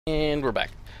And we're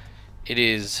back. It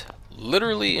is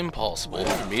literally impossible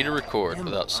for me to record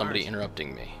without somebody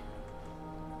interrupting me.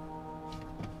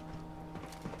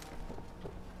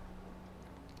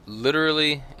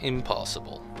 Literally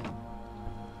impossible.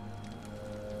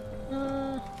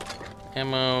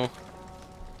 Ammo.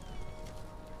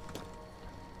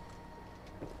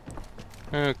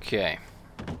 Okay.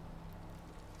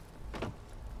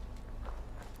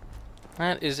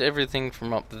 That is everything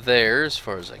from up there, as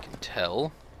far as I can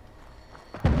tell.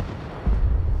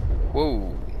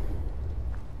 Whoa.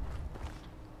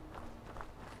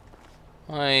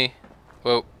 Why?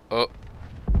 Whoa. Oh.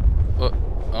 Oh.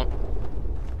 Oh.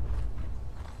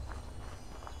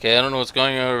 Okay, I don't know what's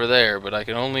going on over there, but I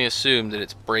can only assume that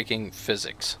it's breaking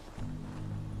physics.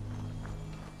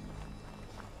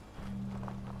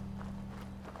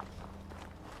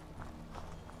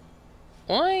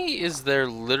 Why is there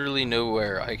literally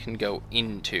nowhere I can go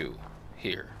into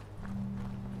here?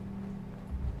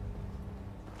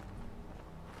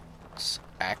 It's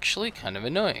actually kind of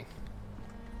annoying.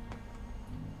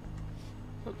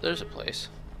 Oh, there's a place.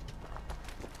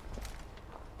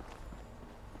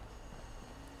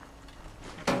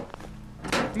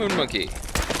 Moon monkey.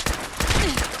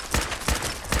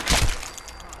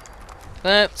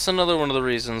 That's another one of the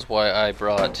reasons why I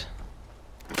brought...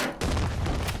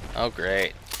 Oh,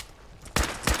 great.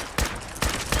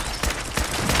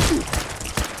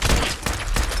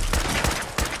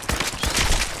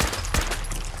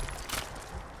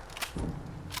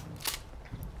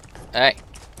 Hey,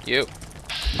 you.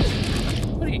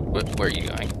 What are you? Where are you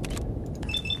going?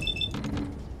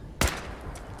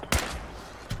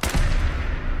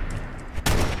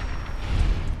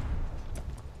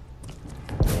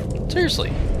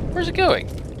 Seriously, where's it going?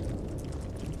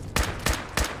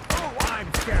 Oh, I'm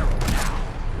feral now.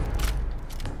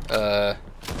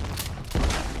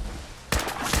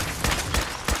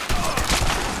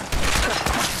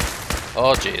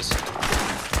 Oh, jeez.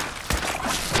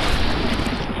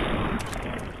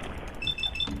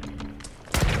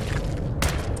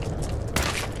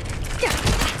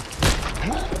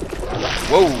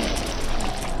 Whoa.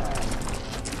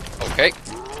 Okay.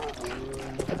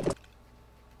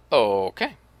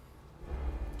 Okay.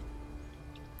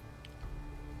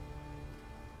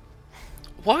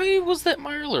 Why was that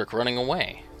Mirelurk running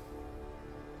away?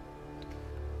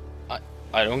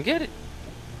 I don't get it.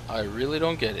 I really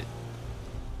don't get it.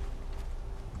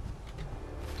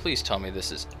 Please tell me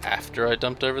this is after I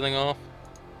dumped everything off.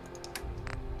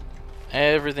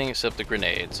 Everything except the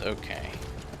grenades. Okay.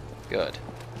 Good.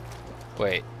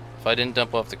 Wait. If I didn't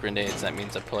dump off the grenades, that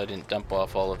means I probably didn't dump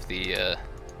off all of the,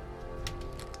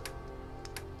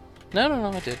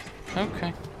 No, I did.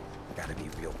 Okay. Gotta be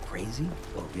real crazy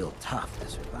or real tough to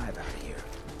survive out of here.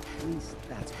 At least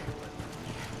that's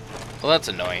what. Well, that's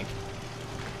annoying.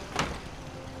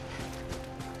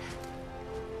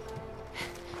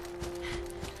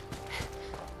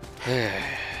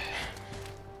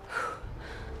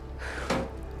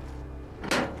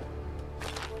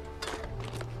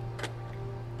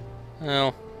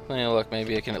 Well, look,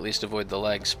 maybe I can at least avoid the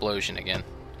lag explosion again.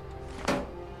 I'll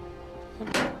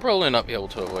probably not be able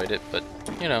to avoid it, but,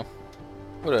 you know,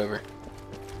 whatever. At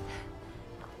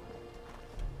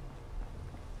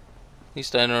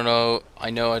least I know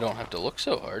I don't have to look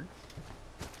so hard.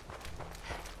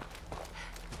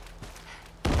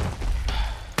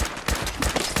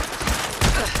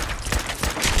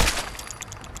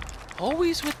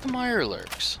 Always with the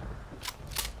Mirelurks.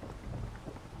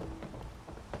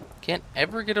 Can't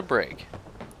ever get a break.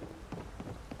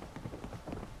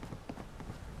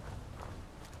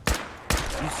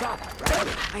 You saw that, right?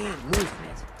 I ain't moving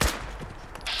it.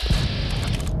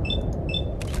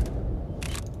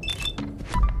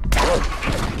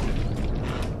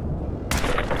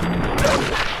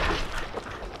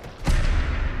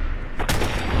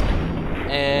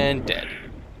 And dead.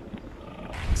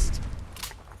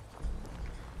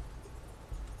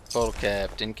 Bottle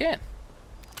cap, tin can.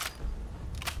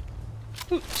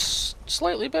 Ooh,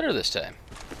 slightly better this time.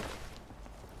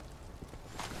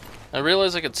 I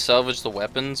realized I could salvage the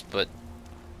weapons, but...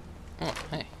 Oh,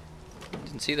 hey.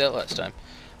 Didn't see that last time.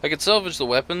 I could salvage the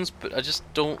weapons, but I just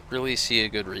don't really see a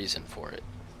good reason for it.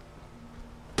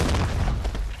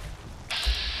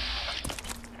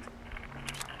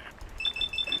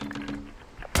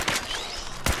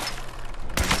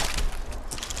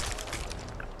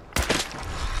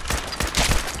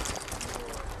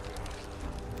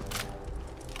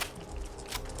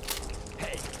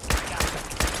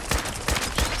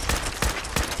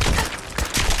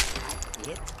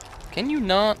 Can you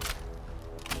not?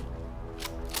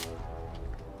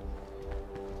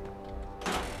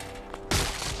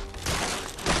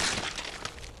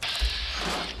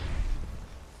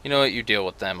 You know what? You deal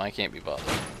with them. I can't be bothered.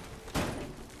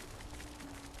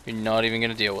 You're not even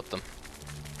gonna deal with them.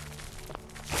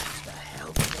 Where the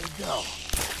hell did they go?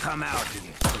 Come out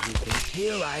here. Everything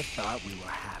here, I thought we were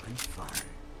having fun.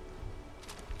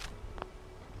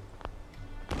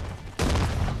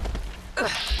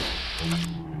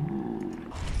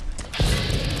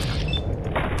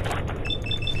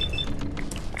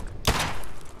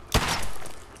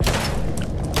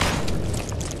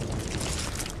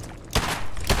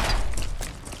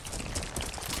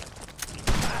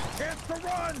 Chance to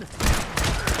run!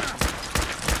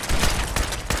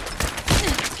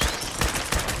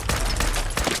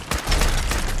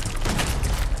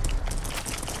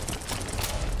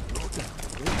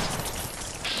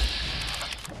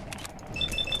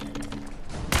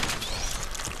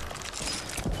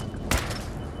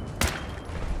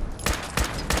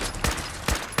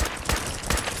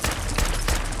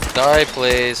 Die,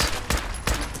 please.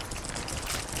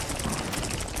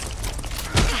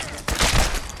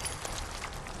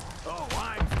 Oh,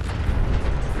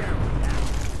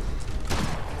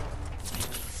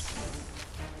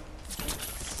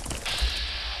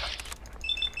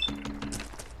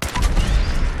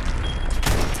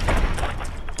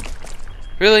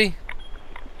 Really?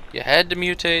 You had to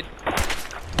mutate?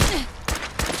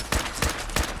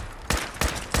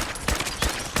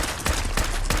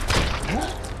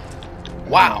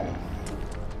 Wow.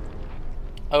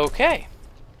 Okay.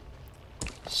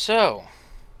 So,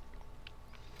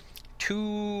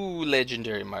 2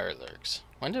 legendary Mirelurks.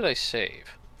 When did I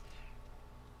save?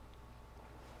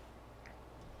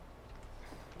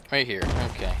 Right here.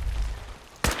 Okay.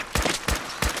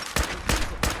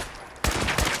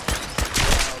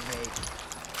 well, baby.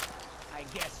 I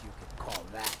guess you could call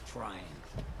that trying.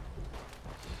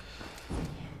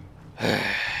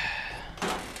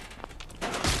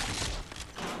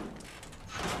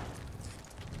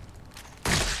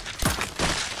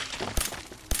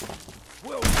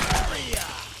 We'll bury ya!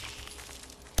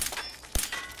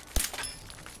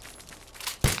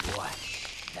 What?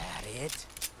 That it?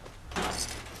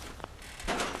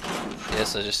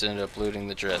 Yes, I just ended up looting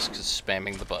the dress because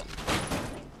spamming the button.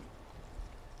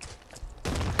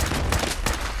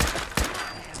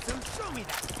 Handsome, show me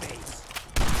that face!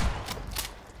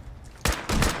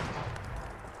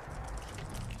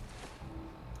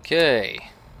 Okay.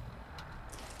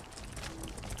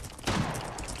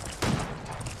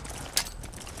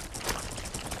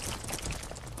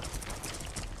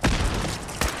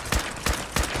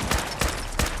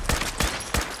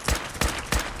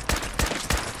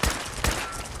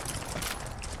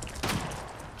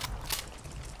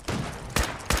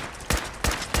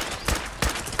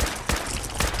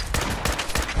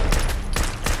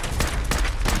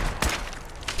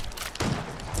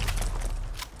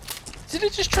 Did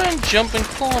it just try and jump and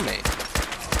claw me?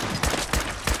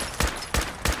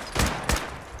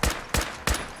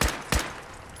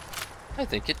 I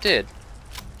think it did.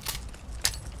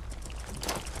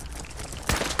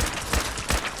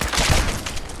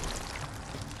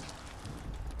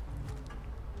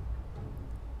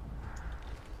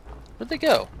 Where'd they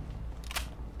go?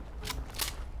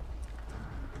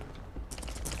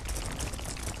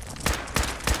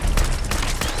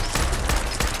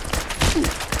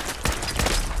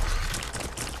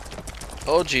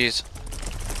 Oh, jeez.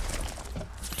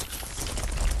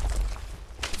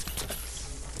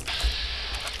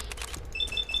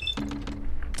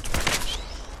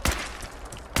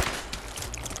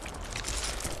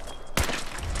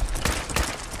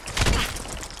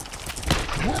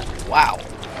 Wow.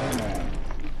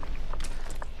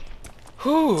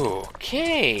 Whew,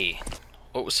 okay.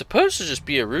 What was supposed to just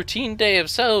be a routine day of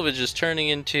salvage is turning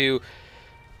into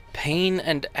pain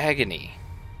and agony.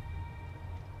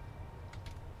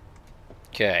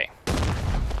 Okay.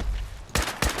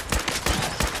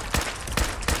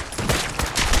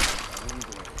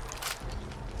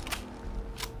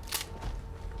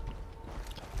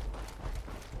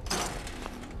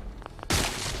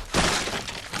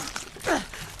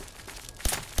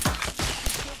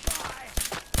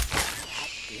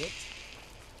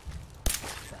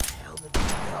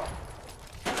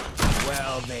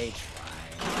 Well, they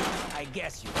tried. I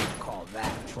guess you could call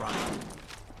that trying.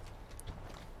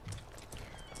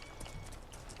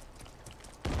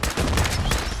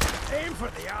 Aim for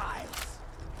the eyes.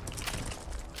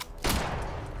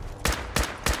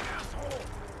 Asshole.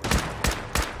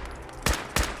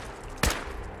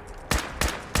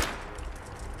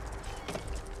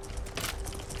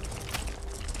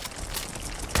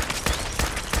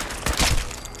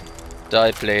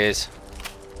 Die, please.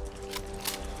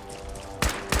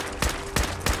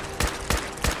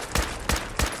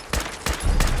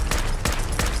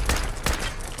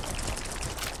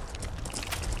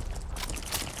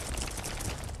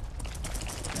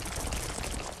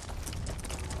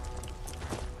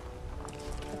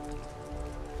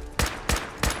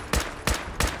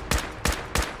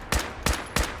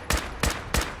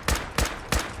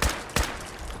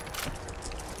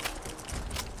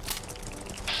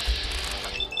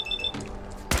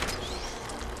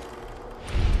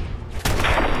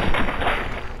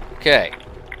 Okay.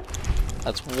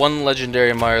 That's one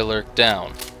legendary Mirelurk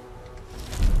down.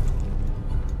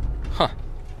 Huh.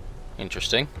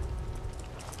 Interesting.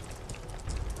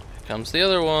 Here comes the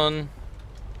other one.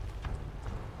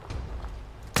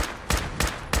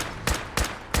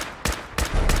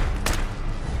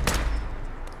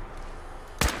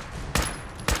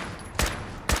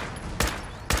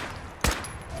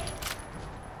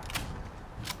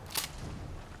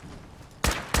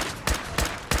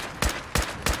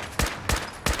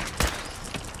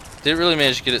 Did it really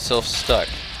manage to get itself stuck?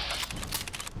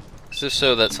 'Cause if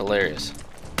so, that's hilarious.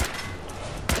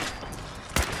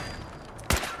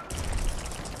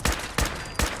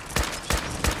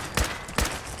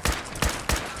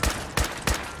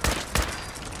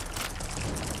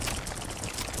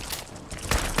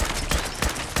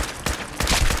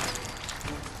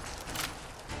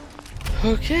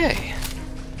 Okay.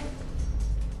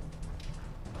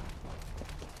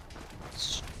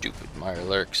 Stupid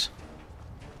Mirelurks.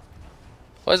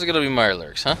 Why is it gonna be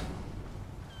Mirelurks, huh?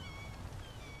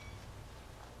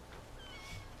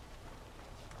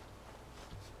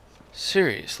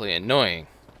 Seriously annoying.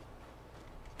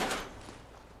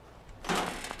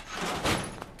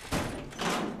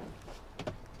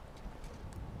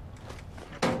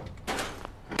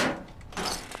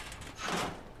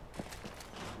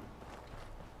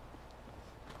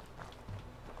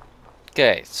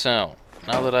 Okay, so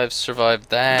now that I've survived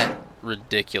that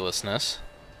ridiculousness,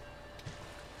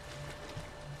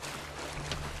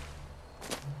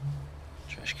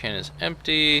 trash can is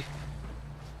empty.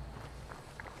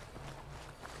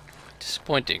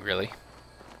 Disappointing, really.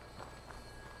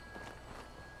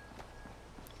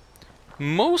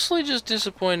 Mostly just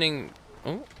disappointing.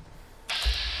 Oh,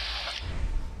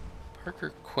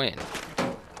 Parker Quinn.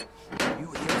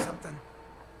 You hear something?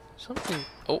 Something.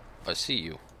 Oh, I see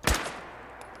you.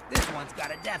 This one's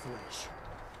got a death wish.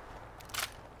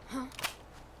 Huh?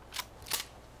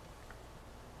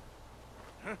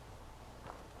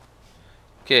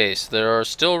 Okay, so there are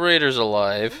still raiders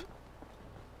alive.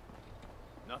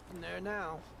 Nothing there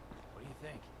now. What do you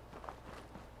think?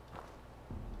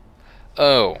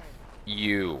 Oh,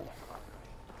 you.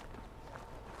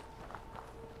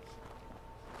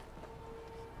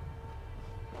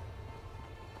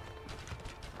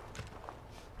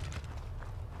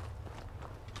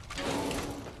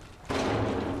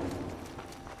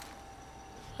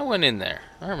 I went in there.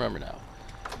 I remember now.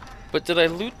 But did I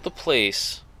loot the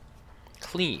place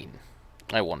clean?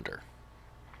 I wonder.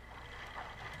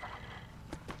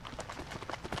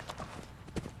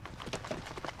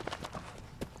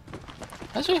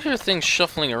 As I hear things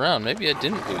shuffling around, maybe I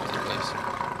didn't loot the place.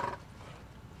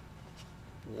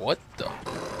 What the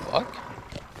fuck?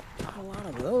 Not a lot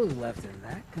of those left in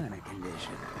that kind of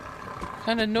condition. What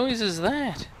kind of noise is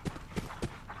that?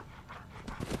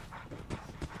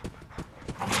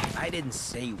 I didn't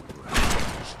say we were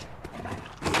finished.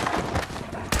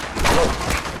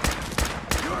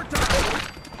 Your turn.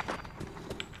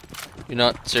 You're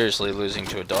not seriously losing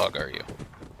to a dog, are you?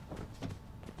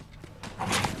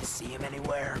 See him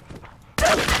anywhere?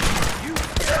 You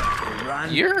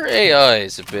run. Your AI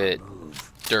is a bit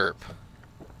derp.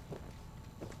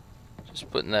 Just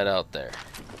putting that out there.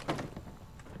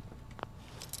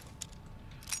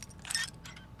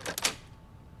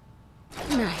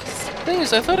 Nice. Thing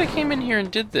is, I thought I came in here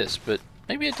and did this, but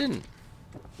maybe I didn't.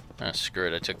 Ah, screw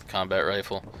it, I took the combat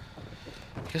rifle.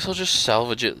 Guess I'll just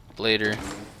salvage it later.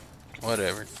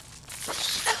 Whatever.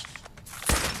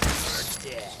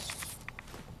 You're dead.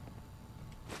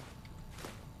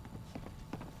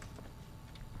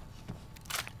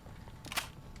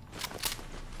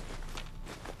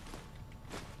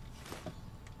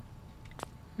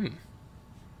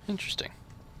 Interesting.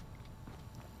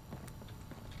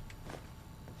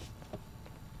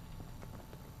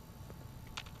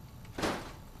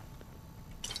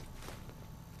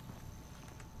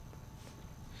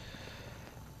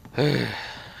 I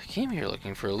came here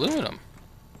looking for aluminum.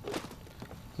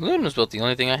 Aluminum's about the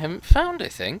only thing I haven't found, I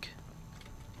think.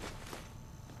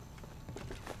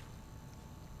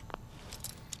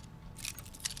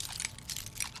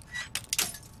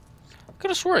 Could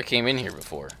have swore I came in here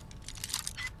before.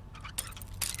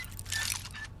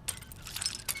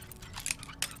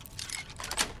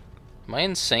 Am I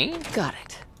insane? Got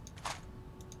it.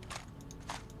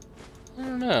 I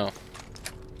don't know.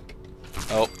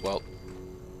 Oh, well.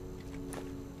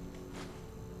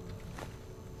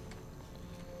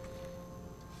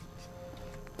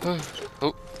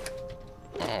 Oh.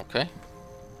 Okay.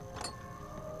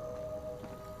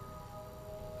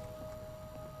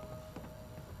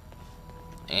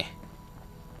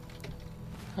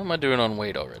 How am I doing on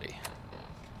weight already?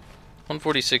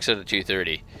 146 out of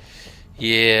 230.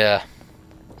 Yeah.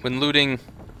 When looting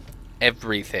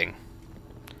everything,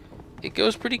 it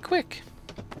goes pretty quick.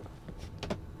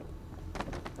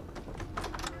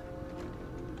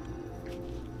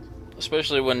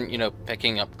 Especially when, you know,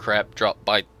 picking up crap dropped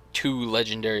by 2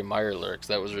 legendary Mirelurks.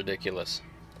 That was ridiculous.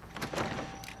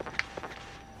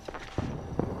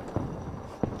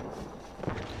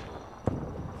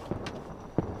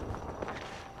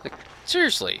 Like,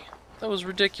 seriously, that was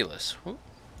ridiculous. Whoop.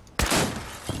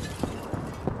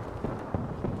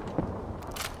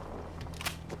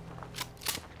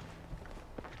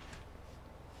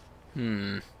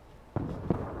 Hmm.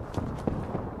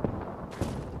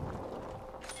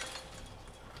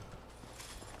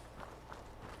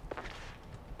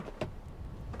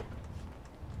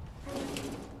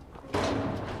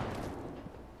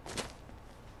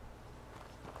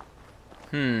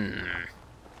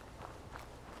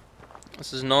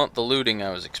 This is not the looting I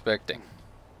was expecting.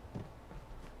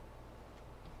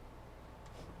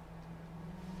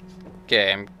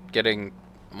 Okay, I'm getting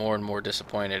more and more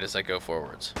disappointed as I go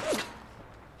forwards.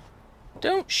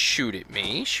 Don't shoot at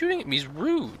me. Shooting at me is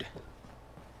rude.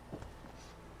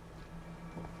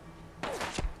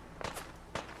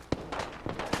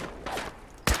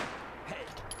 Hey,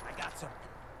 I got some.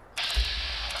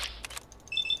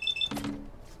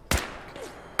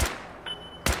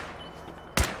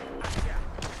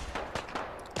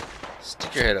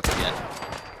 Stick your head up again.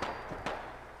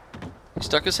 He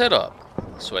stuck his head up,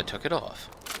 so I took it off.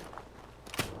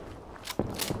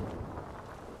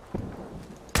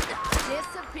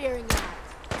 Disappearing act.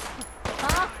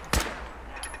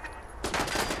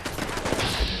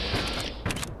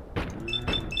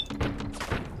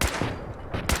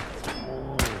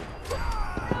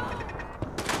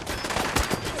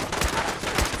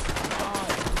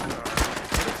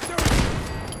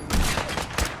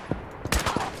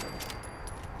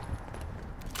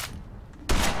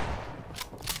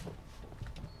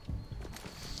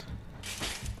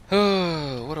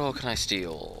 Huh? What all can I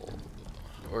steal?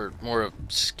 Or more of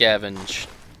scavenge,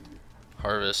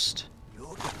 harvest,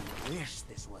 You're gonna wish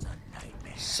this was a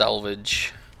nightmare.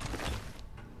 salvage,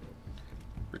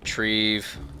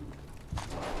 retrieve,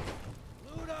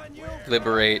 Loot on you.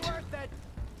 liberate.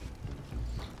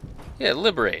 Yeah,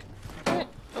 liberate. I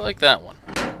like that one.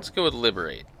 Let's go with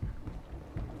liberate.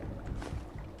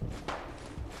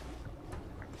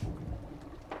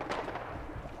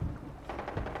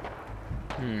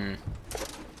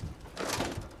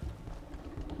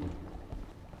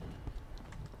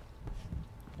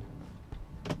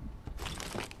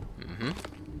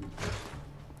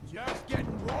 Just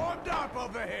getting warmed up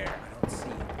over here. I don't see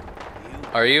you.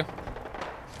 Are you?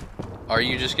 Are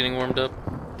you just getting warmed up?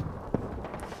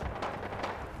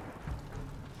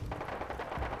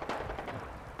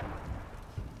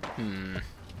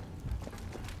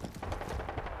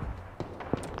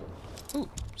 Ooh,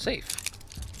 safe.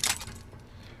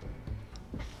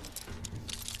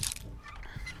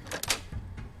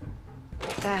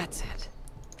 That's it.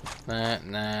 That,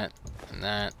 and that, and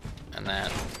that, and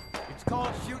that. It's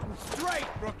called shooting straight,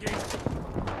 rookie.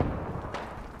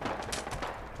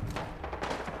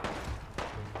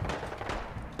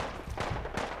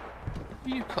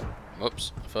 Who you call?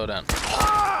 Whoops, I fell down.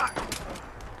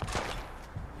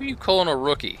 Who you calling a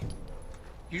rookie?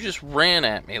 You just ran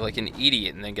at me like an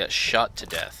idiot and then got shot to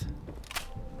death.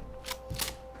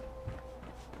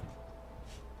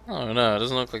 I don't know, it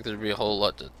doesn't look like there'd be a whole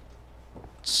lot to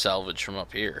salvage from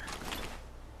up here.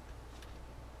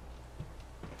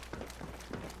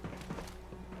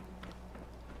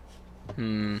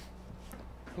 Oop.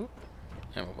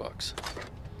 Ammo box.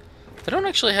 I don't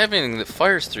actually have anything that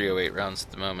fires 308 rounds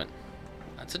at the moment.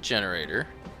 That's a generator.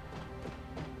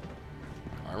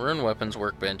 Armor and weapons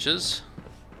workbenches.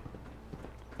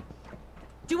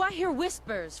 Do I hear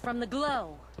whispers from the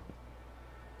glow?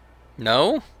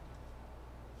 No?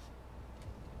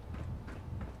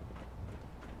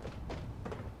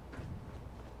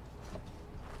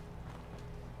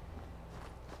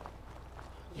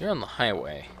 You're on the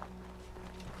highway.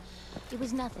 It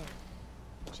was nothing.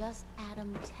 Just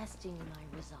Adam testing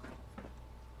my resolve.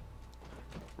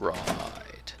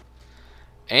 Right.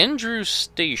 Andrews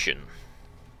Station.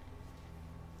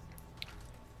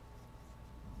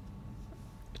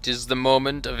 It is the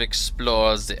moment of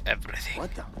explores everything.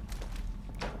 What the?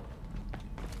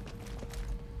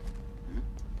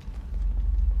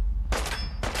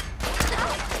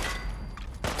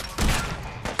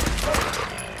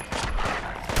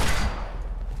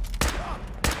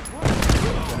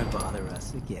 Gonna bother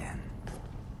us again.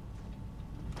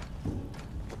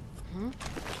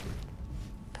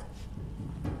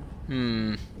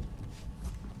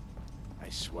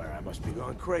 swear I must be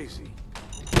going crazy.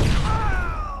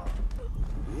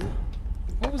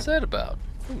 What was that about?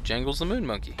 Ooh, Jangles the Moon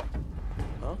Monkey.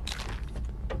 Huh?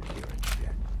 Here and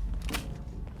check.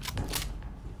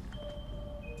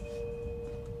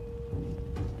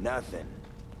 Nothing.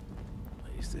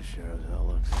 At least this sure as hell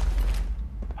looks.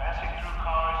 Passing through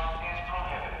cars is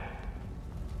prohibited.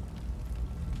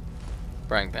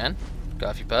 Frying pan,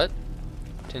 coffee pot,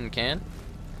 tin can,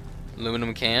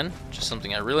 aluminum can, just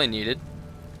something I really needed.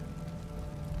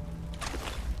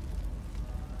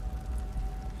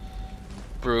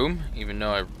 Broom, even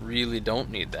though I really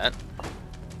don't need that.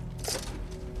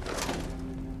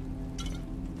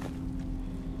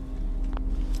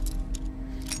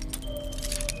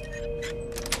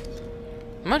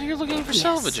 I'm out here looking for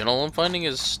salvage, and all I'm finding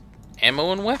is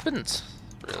ammo and weapons.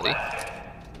 Really?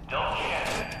 Don't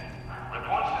chance it.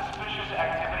 Report suspicious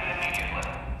activity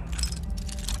immediately.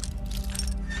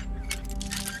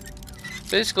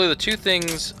 Basically, the two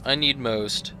things I need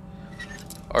most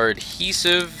are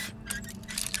adhesive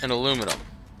and aluminum,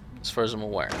 as far as I'm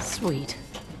aware. Sweet.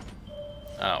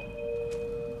 Oh.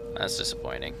 That's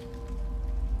disappointing.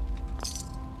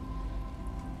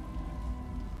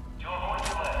 To avoid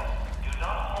delay, do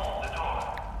not hold the door.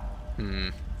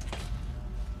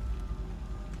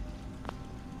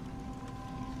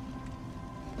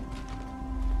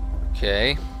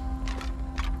 Okay.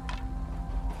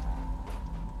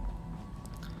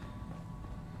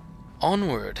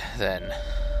 Onward, then.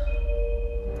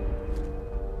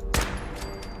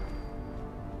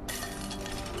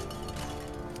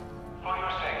 For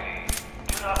your safety,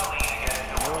 do not lean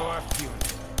against the wall.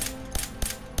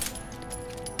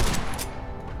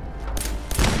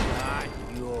 Not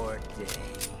your day.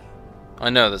 I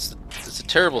know, that's a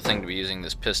terrible thing to be using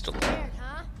this pistol. Scared,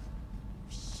 huh?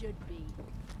 Should be.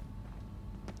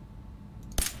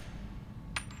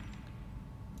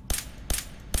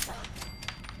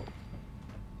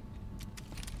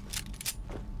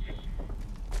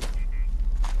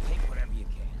 Take whatever you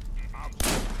can.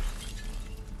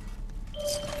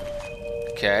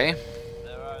 Okay.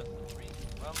 There are some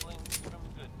recent rumblings from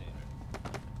Good Neighbor,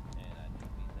 and I think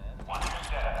we've had Watch your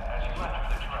step as you enter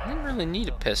the I train. didn't really need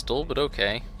a pistol, but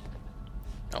okay.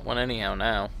 Got one anyhow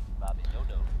now. Bobby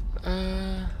Dodo.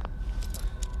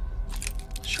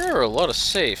 Sure, a lot of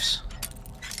safes.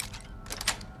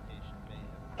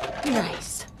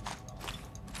 Nice.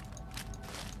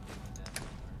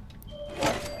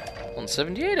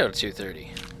 178 out of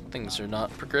 230. Things are not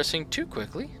progressing too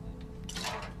quickly,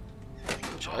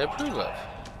 which I approve of.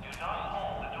 Do not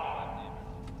hold the door.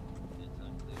 It's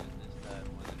unclear this time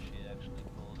whether she actually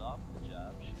pulled off the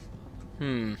job she was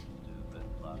Hmm. to have been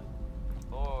plotting,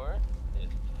 or if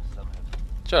somehow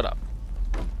Shut up.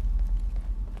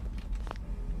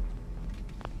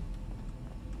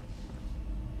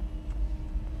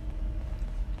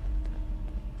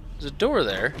 There's a door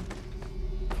there.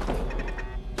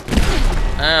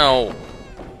 Ow.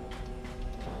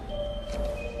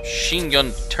 Machine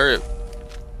gun turret.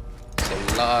 It's a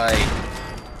lie.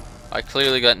 I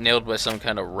clearly got nailed by some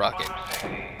kind of rocket.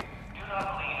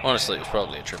 Honestly, it was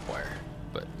probably a tripwire,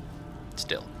 but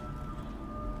still.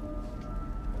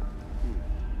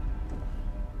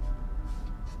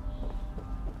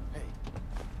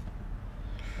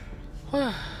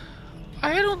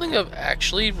 I don't think I've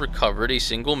actually recovered a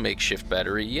single makeshift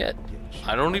battery yet.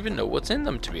 I don't even know what's in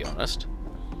them, to be honest.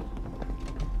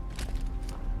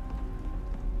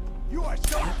 You are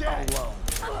so dead. Alone.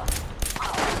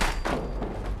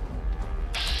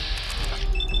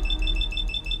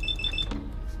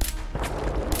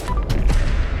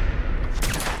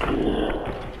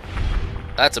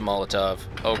 That's a Molotov.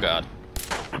 Oh god.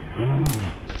 Made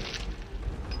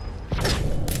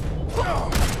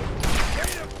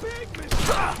a big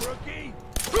mistake, rookie.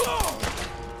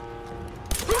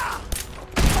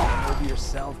 Hold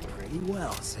yourself pretty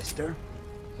well, sister.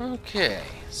 Okay,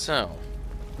 so.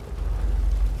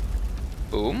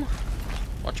 Boom.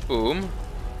 Watch boom.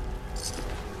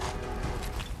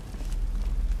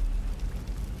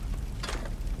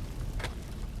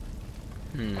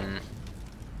 Hmm.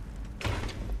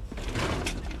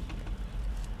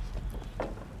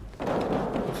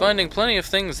 I'm finding plenty of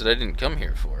things that I didn't come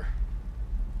here for.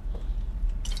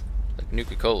 Like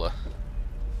Nuka-Cola.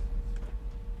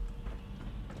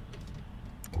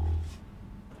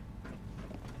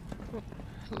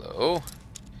 Hello.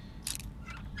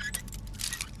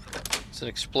 It's an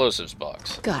explosives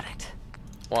box. Got it.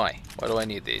 Why? Why do I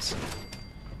need these?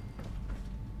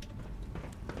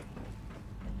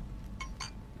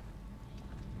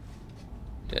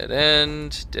 Dead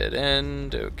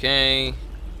end, okay.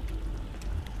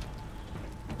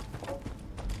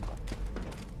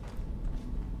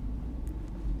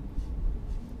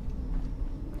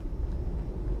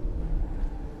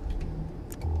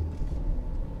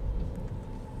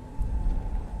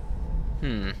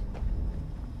 Hmm.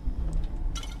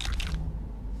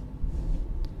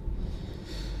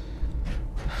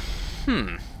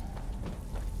 Hmm.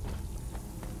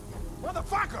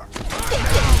 Motherfucker!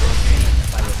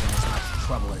 If I was in as much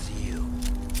trouble as you.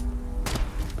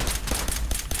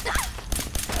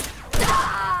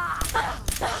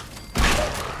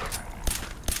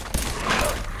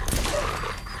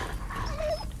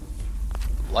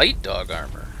 Light dog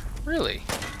armor. Really?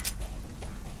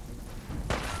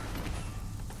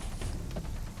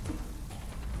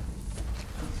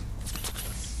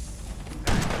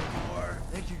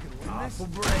 Think you can win this? Awful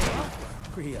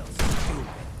brave. Real stupid.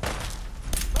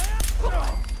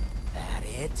 That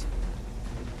it?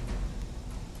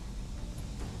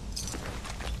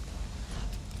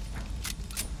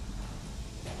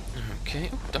 Okay.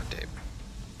 Ooh, duct tape.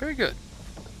 Very good.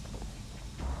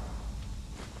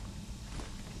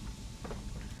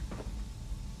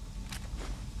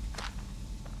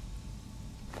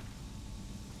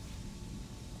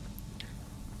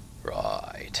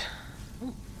 Right.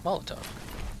 Ooh, Molotov.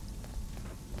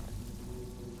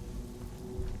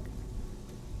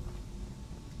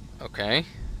 Okay.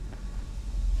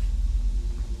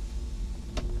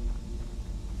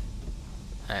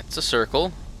 That's a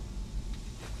circle.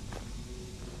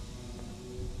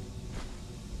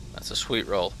 That's a sweet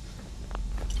roll.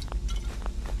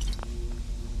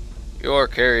 You're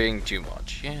carrying too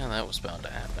much. Yeah, that was bound to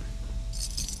happen.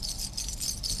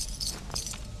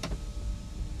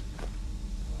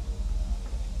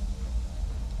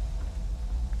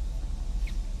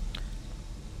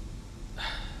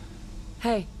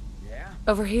 Hey, Yeah?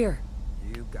 over here.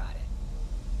 You got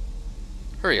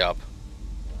it. Hurry up.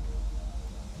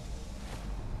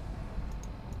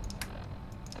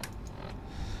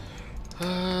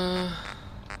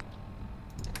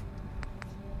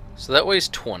 So that weighs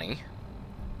 20.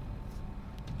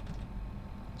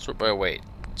 Sort by weight.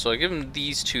 So I give him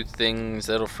these two things,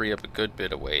 that'll free up a good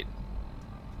bit of weight.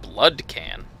 Blood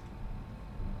can.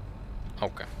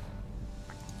 Okay.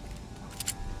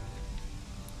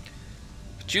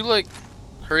 Could you, like,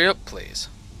 hurry up, please?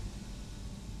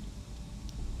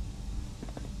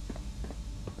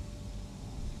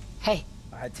 Hey,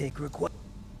 I take request.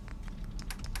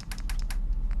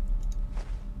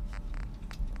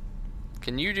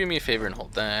 Can you do me a favor and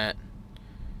hold that?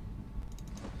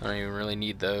 I don't even really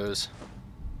need those.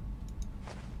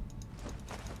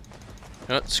 You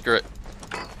know what? Screw it.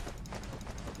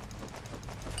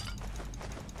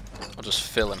 I'll just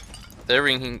fill him. With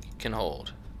everything he can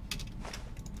hold.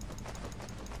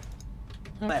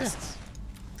 Okay. Quests.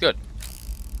 Good.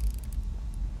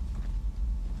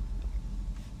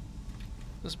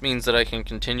 This means that I can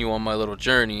continue on my little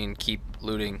journey and keep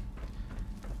looting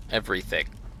everything.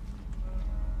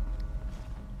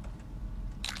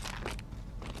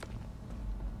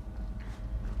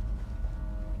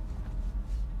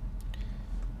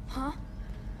 huh?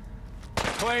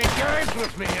 Playing games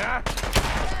with me, huh?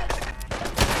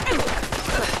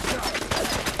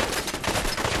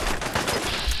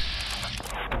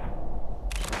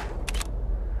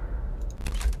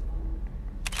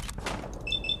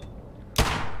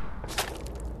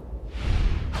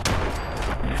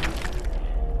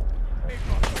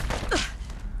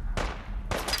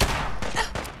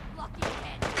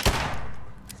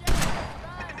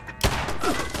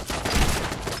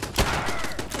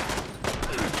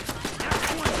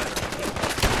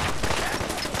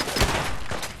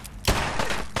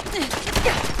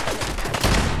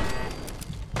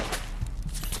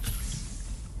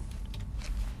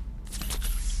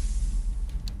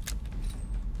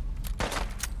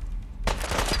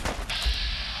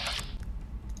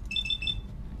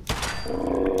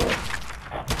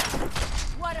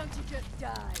 Why don't you just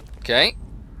die? Okay.